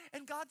God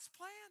and God's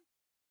plan.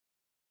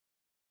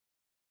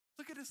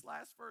 Look at this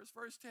last verse,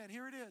 verse 10.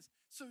 Here it is.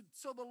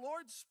 So the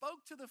Lord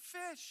spoke to the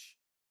fish.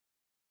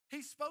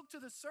 He spoke to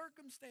the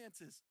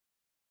circumstances.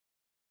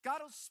 God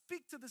will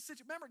speak to the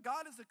situation. Remember,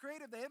 God is the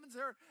creator of the heavens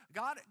and earth.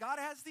 God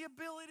has the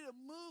ability to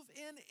move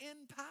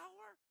in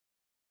power.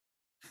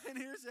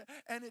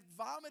 And it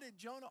vomited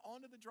Jonah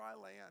onto the dry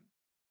land.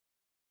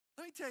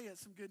 Let me tell you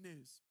some good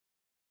news.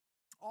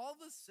 All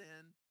the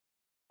sin,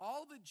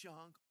 all the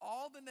junk,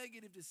 all the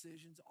negative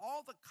decisions,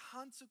 all the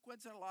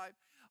consequence in our life,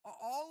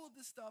 all of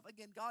this stuff,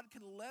 again, God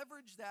can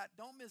leverage that,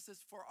 don't miss this,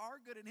 for our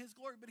good and his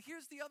glory. But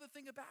here's the other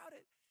thing about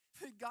it.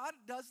 His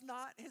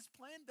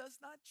plan does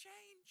not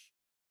change.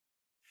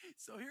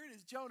 So here it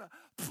is, Jonah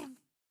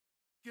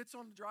gets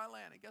on the dry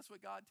land. And guess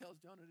what God tells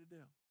Jonah to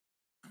do?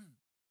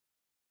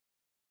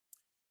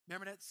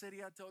 Remember that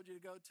city I told you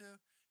to go to?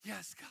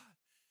 Yes, God.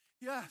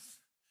 Yes.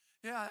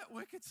 Yeah, that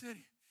wicked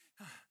city.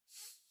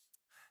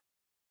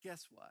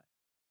 Guess what?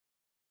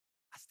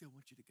 I still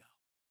want you to go.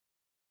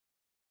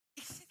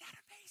 Isn't that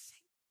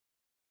amazing?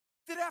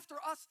 That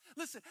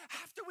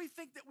after we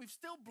think that we've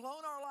still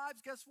blown our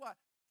lives, guess what?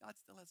 God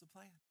still has a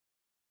plan.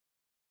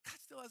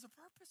 God still has a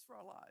purpose for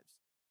our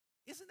lives.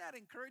 Isn't that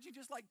encouraging?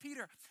 Just like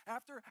Peter,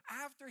 after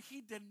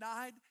he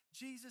denied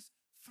Jesus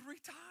 3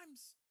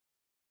 times,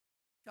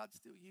 God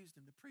still used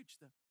him to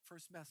preach the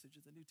first message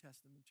of the New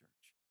Testament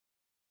church.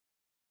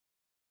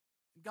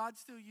 God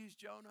still used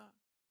Jonah.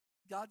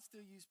 God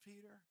still used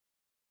Peter.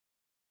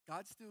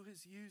 God still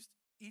has used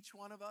each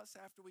one of us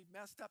after we've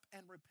messed up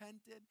and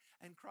repented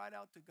and cried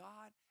out to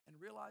God and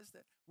realized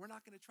that we're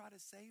not going to try to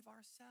save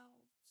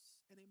ourselves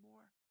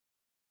anymore.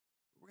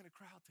 We're going to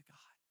cry out to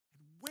God.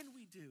 And when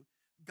we do,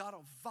 God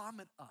will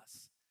vomit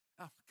us.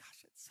 Oh my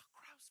gosh, it's so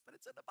gross, but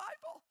it's in the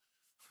Bible.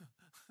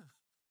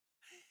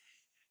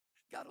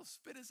 God will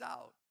spit us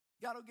out.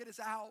 God will get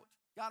us out.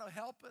 God will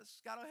help us.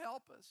 God will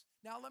help us.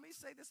 Now, let me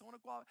say this. I want to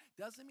qualify.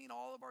 Doesn't mean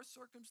all of our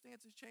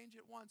circumstances change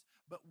at once,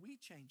 but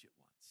we change at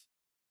once.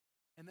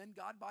 And then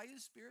God, by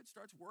his Spirit,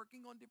 starts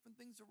working on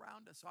different things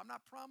around us. So I'm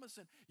not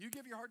promising you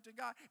give your heart to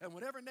God and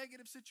whatever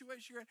negative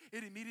situation you're in,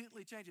 it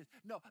immediately changes.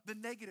 No, the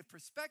negative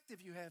perspective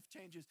you have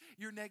changes.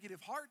 Your negative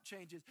heart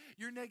changes.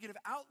 Your negative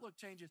outlook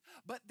changes.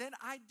 But then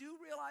I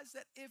do realize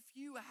that if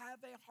you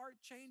have a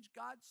heart change,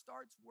 God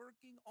starts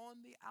working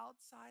on the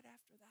outside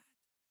after that.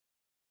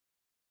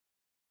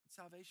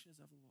 Salvation is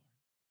of the Lord.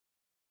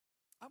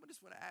 I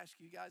just want to ask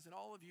you guys, and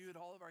all of you at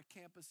all of our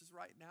campuses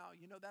right now,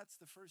 that's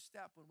the first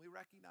step when we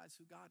recognize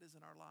who God is in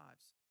our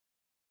lives.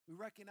 We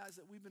recognize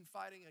that we've been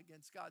fighting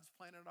against God's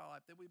plan in our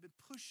life, that we've been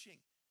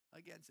pushing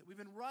against it. We've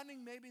been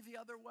running maybe the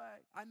other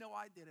way. I know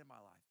I did in my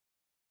life.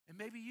 And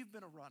maybe you've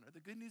been a runner.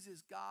 The good news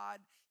is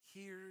God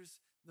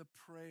hears the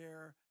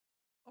prayer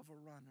of a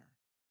runner.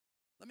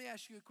 Let me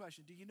ask you a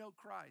question. Do you know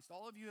Christ?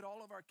 All of you at all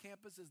of our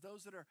campuses,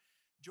 those that are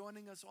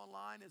joining us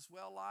online as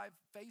well, live,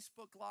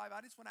 Facebook Live,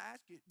 I just want to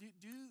ask you,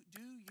 do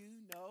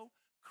you know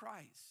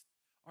Christ?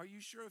 Are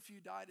you sure if you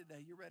die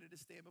today, you're ready to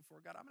stand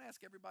before God? I'm going to ask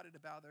everybody to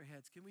bow their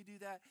heads. Can we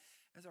do that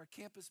as our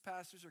campus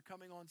pastors are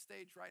coming on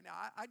stage right now?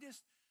 I'm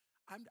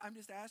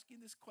just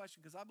asking this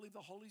question because I believe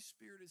the Holy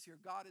Spirit is here.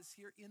 God is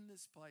here in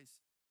this place.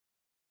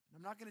 And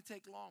I'm not going to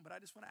take long, but I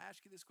just want to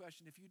ask you this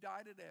question. If you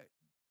die today,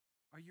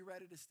 Are you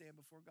ready to stand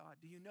before God?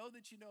 Do you know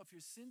if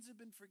your sins have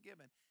been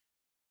forgiven,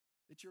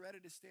 that you're ready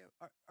to stand?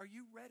 Are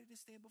you ready to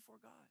stand before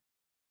God?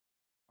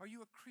 Are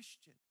you a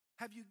Christian?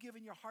 Have you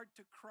given your heart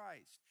to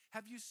Christ?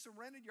 Have you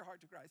surrendered your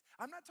heart to Christ?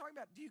 I'm not talking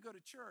about, do you go to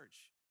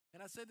church?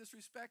 And I say this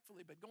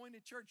respectfully, but going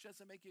to church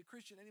doesn't make you a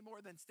Christian any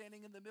more than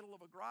standing in the middle of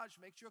a garage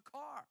makes you a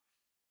car.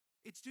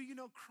 It's, do you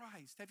know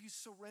Christ? Have you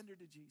surrendered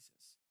to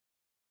Jesus?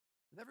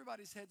 With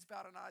everybody's heads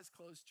bowed and eyes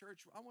closed,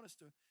 church, I want us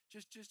to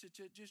just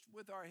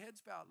with our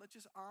heads bowed, let's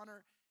just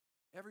honor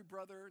every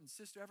brother and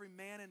sister, every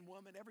man and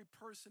woman, every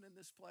person in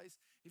this place.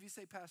 If you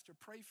say, Pastor,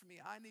 pray for me,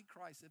 I need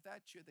Christ. If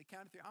that's you, at the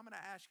count of three, I'm going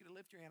to ask you to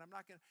lift your hand.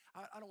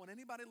 I don't want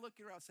anybody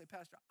looking around and say,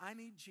 Pastor, I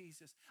need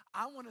Jesus.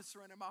 I want to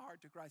surrender my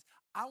heart to Christ.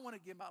 I want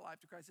to give my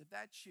life to Christ. If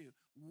that's you,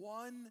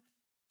 1,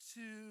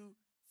 2,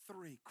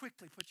 3.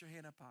 Quickly put your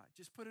hand up high.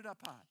 Just put it up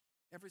high.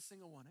 Every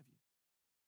single one of you.